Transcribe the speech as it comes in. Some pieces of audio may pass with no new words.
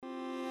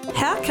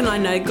How can I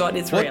know God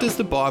is real? What does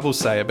the Bible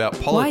say about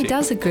Why politics?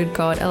 does a good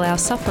God allow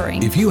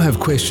suffering? If you have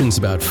questions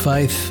about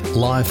faith,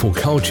 life or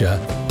culture,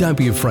 don't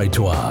be afraid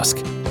to ask.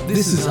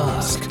 This is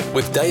Ask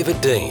with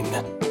David Dean.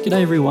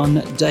 G'day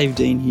everyone, Dave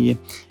Dean here.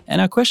 And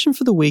our question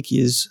for the week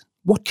is,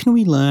 what can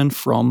we learn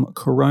from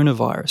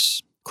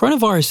coronavirus?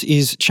 Coronavirus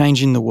is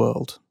changing the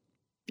world.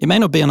 It may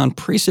not be an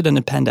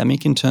unprecedented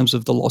pandemic in terms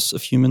of the loss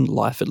of human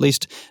life, at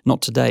least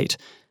not to date.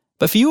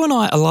 But for you and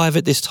I alive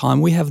at this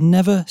time, we have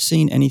never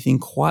seen anything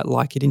quite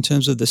like it in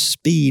terms of the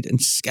speed and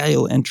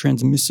scale and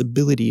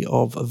transmissibility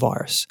of a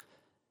virus.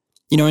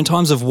 You know, in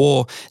times of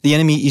war, the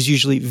enemy is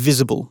usually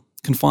visible,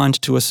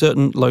 confined to a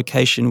certain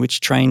location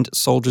which trained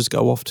soldiers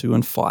go off to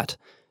and fight.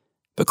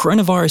 But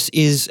coronavirus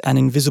is an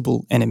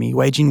invisible enemy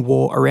waging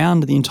war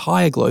around the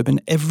entire globe,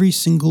 and every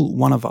single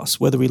one of us,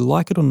 whether we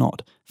like it or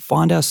not,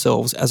 find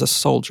ourselves as a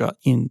soldier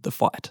in the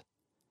fight.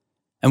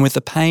 And with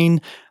the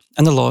pain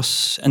and the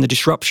loss and the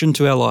disruption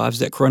to our lives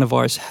that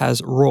coronavirus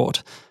has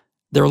wrought,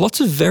 there are lots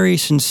of very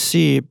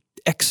sincere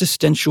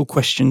existential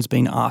questions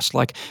being asked,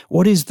 like,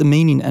 what is the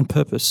meaning and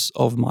purpose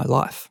of my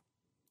life?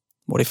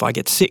 What if I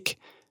get sick?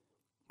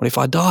 What if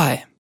I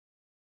die?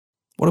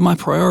 What are my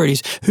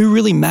priorities? Who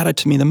really matter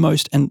to me the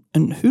most? And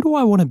who do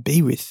I want to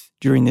be with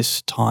during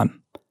this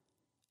time?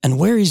 And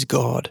where is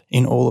God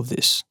in all of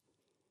this?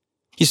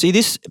 You see,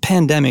 this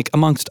pandemic,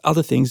 amongst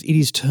other things, it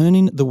is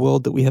turning the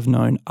world that we have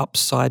known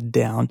upside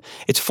down.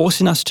 It's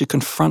forcing us to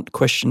confront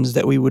questions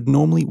that we would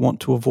normally want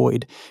to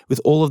avoid with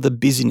all of the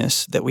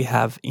busyness that we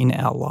have in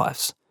our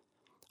lives.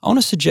 I want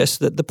to suggest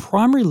that the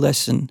primary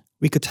lesson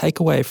we could take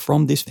away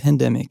from this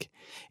pandemic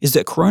is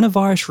that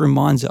coronavirus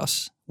reminds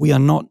us we are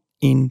not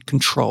in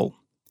control.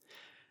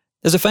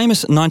 There's a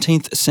famous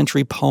 19th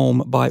century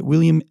poem by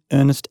William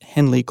Ernest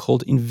Henley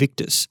called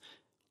Invictus.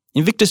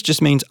 Invictus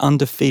just means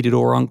undefeated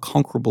or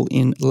unconquerable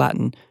in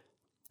Latin.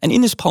 And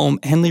in this poem,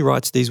 Henley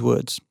writes these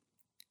words: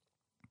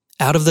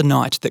 "Out of the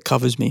night that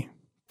covers me,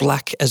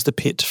 black as the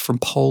pit from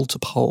pole to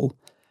pole,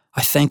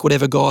 I thank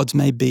whatever gods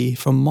may be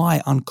for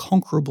my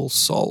unconquerable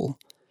soul.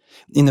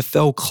 In the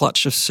fell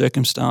clutch of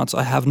circumstance,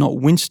 I have not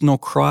winced nor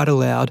cried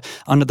aloud.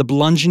 Under the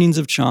bludgeonings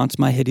of chance,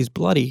 my head is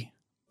bloody,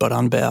 but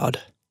unbowed.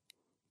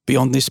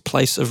 Beyond this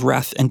place of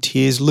wrath and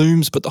tears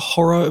looms but the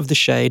horror of the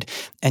shade,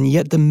 and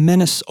yet the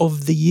menace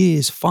of the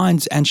years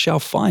finds and shall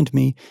find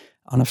me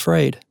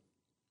unafraid.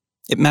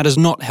 It matters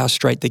not how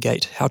strait the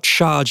gate, how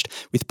charged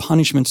with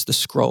punishments the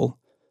scroll,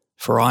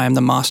 for I am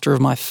the master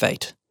of my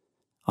fate.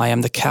 I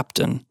am the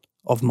captain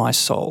of my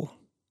soul."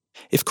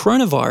 If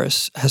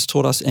coronavirus has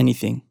taught us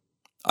anything,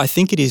 I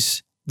think it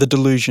is the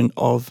delusion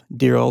of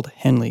dear old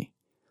Henley.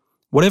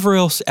 Whatever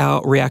else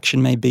our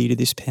reaction may be to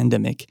this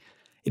pandemic,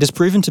 it has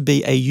proven to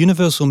be a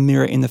universal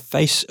mirror in the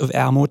face of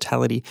our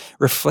mortality,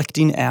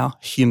 reflecting our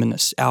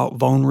humanness, our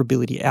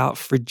vulnerability, our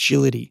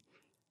fragility.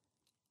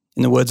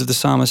 In the words of the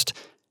psalmist,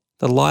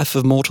 the life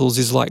of mortals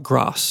is like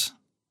grass.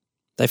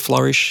 They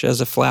flourish as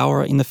a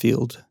flower in the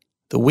field.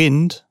 The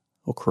wind,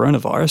 or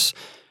coronavirus,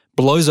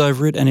 blows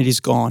over it and it is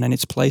gone, and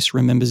its place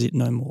remembers it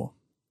no more.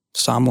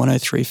 Psalm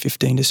 103,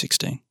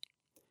 15-16.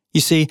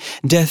 You see,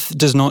 death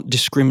does not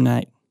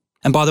discriminate.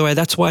 And by the way,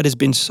 that's why it has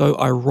been so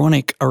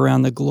ironic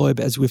around the globe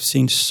as we've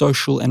seen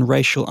social and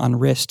racial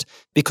unrest,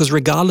 because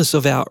regardless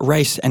of our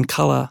race and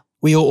colour,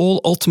 we are all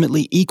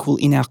ultimately equal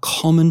in our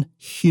common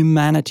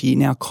humanity,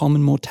 in our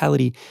common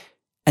mortality.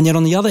 And yet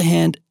on the other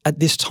hand, at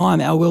this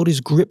time, our world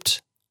is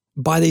gripped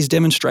by these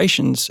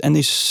demonstrations and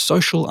this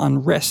social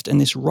unrest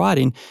and this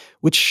rioting,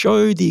 which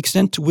show the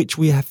extent to which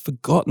we have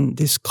forgotten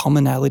this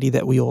commonality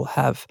that we all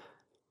have.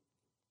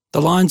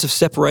 The lines of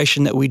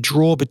separation that we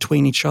draw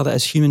between each other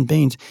as human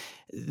beings,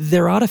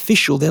 they're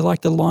artificial. They're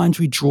like the lines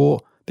we draw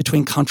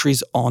between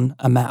countries on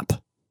a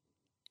map.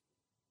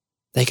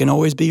 They can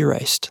always be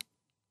erased.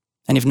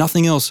 And if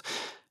nothing else,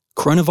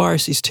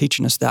 coronavirus is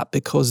teaching us that,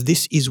 because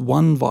this is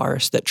one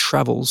virus that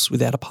travels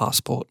without a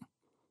passport.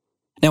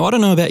 Now, I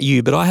don't know about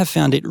you, but I have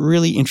found it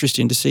really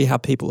interesting to see how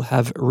people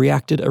have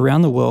reacted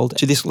around the world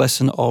to this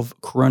lesson of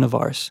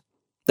coronavirus,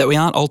 that we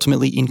aren't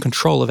ultimately in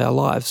control of our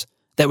lives,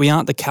 that we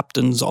aren't the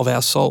captains of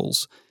our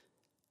souls.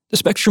 The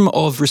spectrum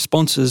of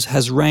responses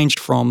has ranged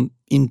from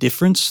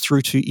indifference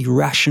through to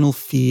irrational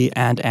fear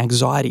and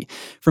anxiety,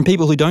 from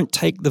people who don't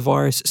take the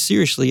virus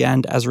seriously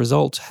and, as a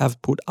result,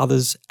 have put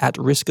others at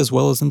risk as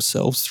well as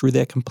themselves through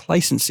their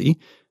complacency,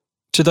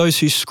 to those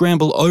who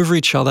scramble over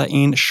each other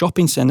in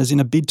shopping centres in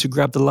a bid to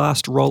grab the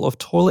last roll of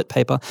toilet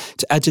paper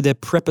to add to their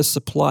prepper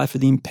supply for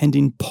the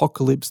impending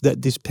apocalypse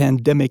that this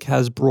pandemic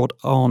has brought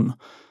on.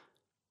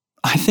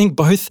 I think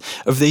both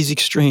of these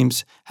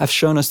extremes have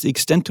shown us the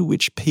extent to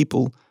which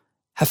people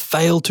have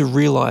failed to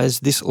realise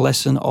this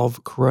lesson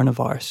of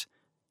coronavirus,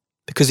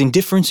 because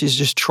indifference is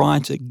just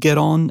trying to get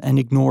on and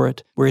ignore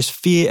it, whereas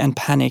fear and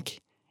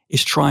panic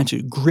is trying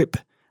to grip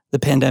the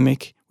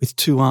pandemic with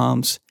two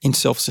arms in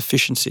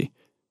self-sufficiency.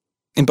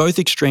 In both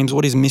extremes,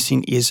 what is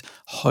missing is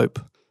hope,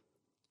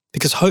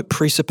 because hope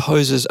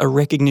presupposes a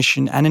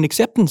recognition and an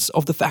acceptance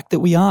of the fact that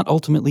we aren't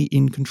ultimately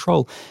in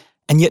control.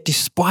 And yet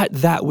despite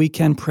that, we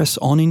can press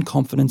on in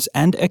confidence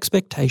and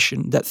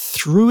expectation that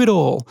through it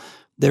all,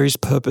 there is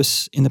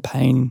purpose in the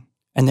pain,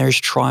 and there is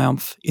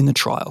triumph in the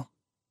trial.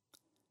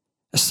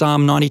 As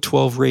Psalm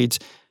 90:12 reads,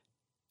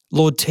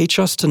 "Lord, teach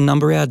us to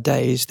number our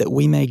days that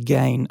we may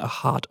gain a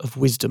heart of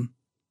wisdom."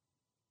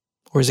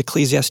 Or as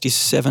Ecclesiastes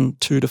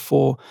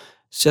 7:2-4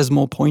 says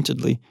more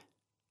pointedly,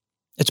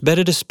 "It's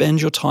better to spend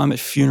your time at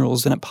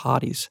funerals than at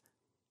parties.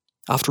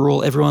 After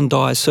all, everyone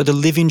dies, so the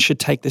living should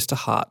take this to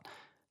heart.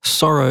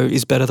 Sorrow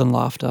is better than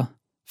laughter,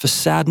 for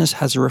sadness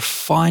has a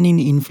refining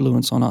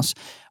influence on us.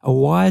 A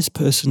wise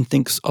person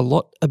thinks a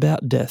lot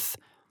about death,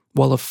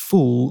 while a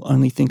fool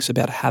only thinks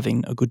about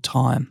having a good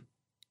time."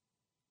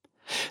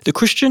 The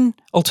Christian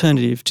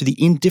alternative to the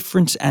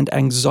indifference and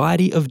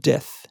anxiety of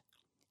death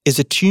is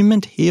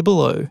attunement here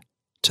below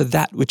to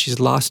that which is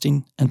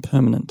lasting and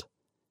permanent.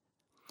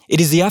 It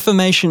is the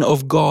affirmation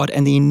of God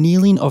and the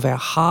annealing of our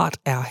heart,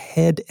 our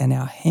head, and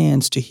our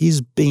hands to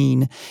His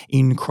being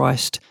in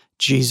Christ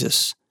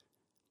Jesus.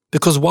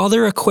 Because while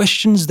there are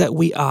questions that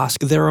we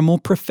ask, there are more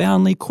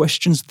profoundly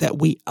questions that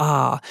we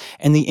are.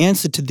 And the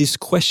answer to this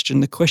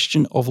question, the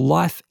question of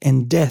life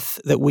and death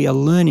that we are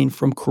learning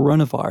from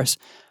coronavirus,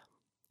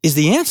 is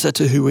the answer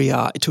to who we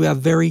are, to our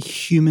very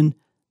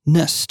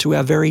humanness, to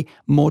our very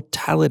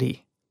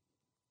mortality.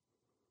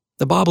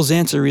 The Bible's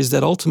answer is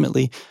that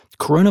ultimately,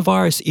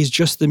 coronavirus is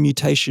just the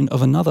mutation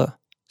of another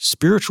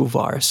spiritual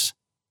virus,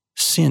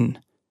 sin.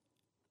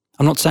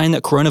 I'm not saying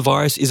that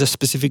coronavirus is a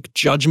specific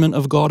judgment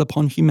of God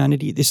upon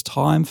humanity at this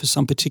time for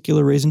some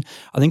particular reason.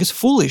 I think it's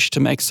foolish to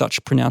make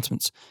such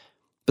pronouncements.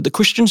 But the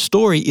Christian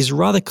story is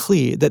rather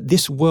clear that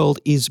this world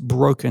is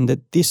broken,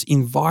 that this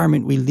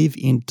environment we live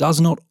in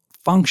does not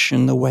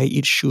function the way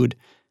it should,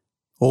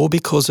 all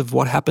because of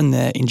what happened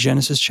there in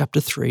Genesis chapter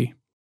 3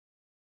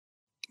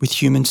 with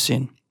human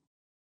sin.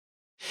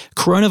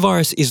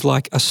 Coronavirus is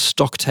like a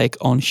stocktake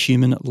on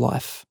human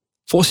life,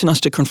 forcing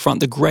us to confront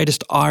the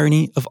greatest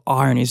irony of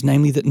ironies,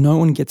 namely that no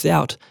one gets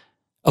out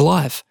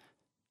alive.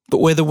 But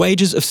where the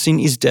wages of sin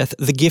is death,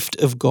 the gift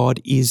of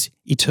God is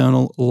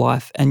eternal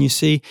life. And you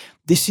see,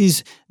 this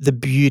is the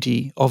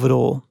beauty of it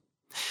all.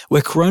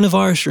 Where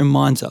coronavirus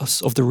reminds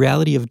us of the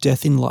reality of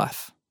death in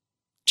life,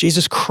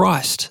 Jesus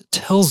Christ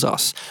tells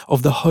us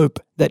of the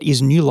hope that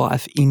is new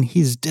life in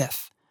His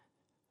death.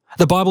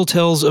 The Bible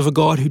tells of a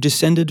God who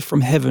descended from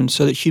heaven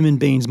so that human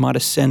beings might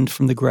ascend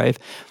from the grave.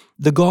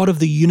 The God of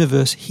the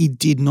universe, He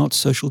did not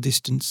social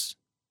distance.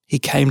 He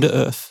came to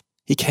earth.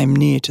 He came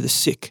near to the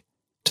sick,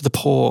 to the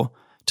poor,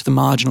 to the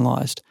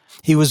marginalized.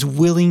 He was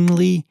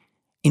willingly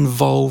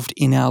involved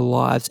in our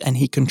lives, and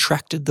He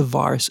contracted the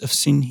virus of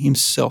sin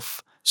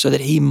Himself so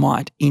that He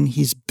might, in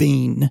His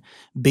being,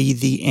 be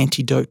the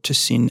antidote to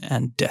sin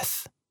and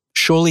death.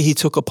 Surely He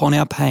took upon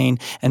our pain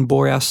and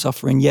bore our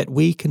suffering, yet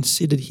we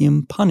considered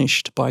Him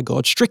punished by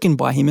God, stricken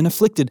by Him and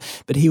afflicted,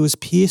 but He was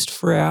pierced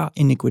for our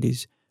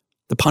iniquities.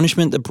 The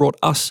punishment that brought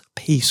us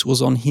peace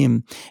was on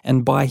Him,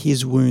 and by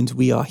His wounds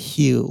we are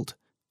healed.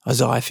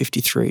 Isaiah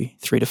 53,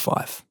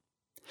 3-5.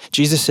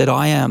 Jesus said,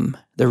 "I am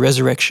the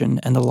resurrection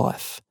and the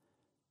life.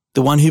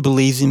 The one who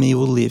believes in me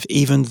will live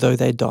even though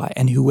they die,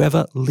 and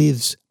whoever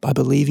lives by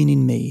believing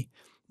in me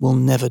will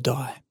never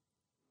die."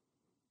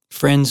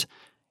 Friends,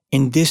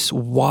 in this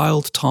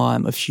wild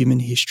time of human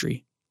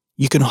history,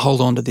 you can hold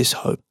on to this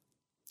hope,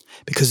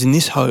 because in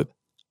this hope,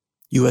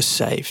 you are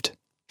saved.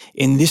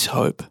 In this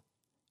hope,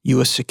 you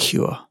are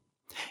secure.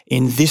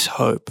 In this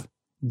hope,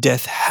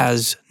 death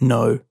has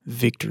no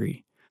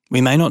victory.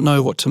 We may not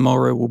know what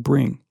tomorrow will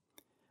bring,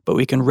 but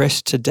we can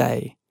rest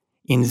today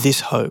in this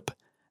hope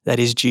that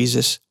is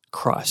Jesus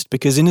Christ,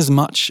 because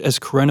inasmuch as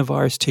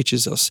coronavirus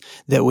teaches us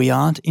that we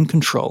aren't in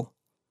control,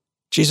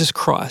 Jesus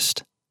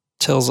Christ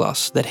tells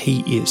us that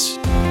He is.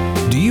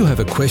 Do you have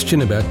a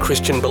question about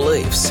Christian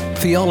beliefs,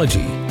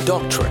 theology,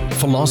 doctrine,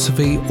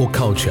 philosophy, or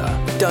culture?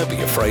 Don't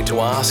be afraid to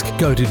ask.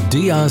 Go to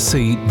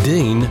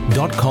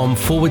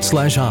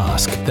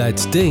drcdean.com/ask.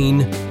 That's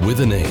Dean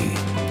with an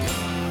E.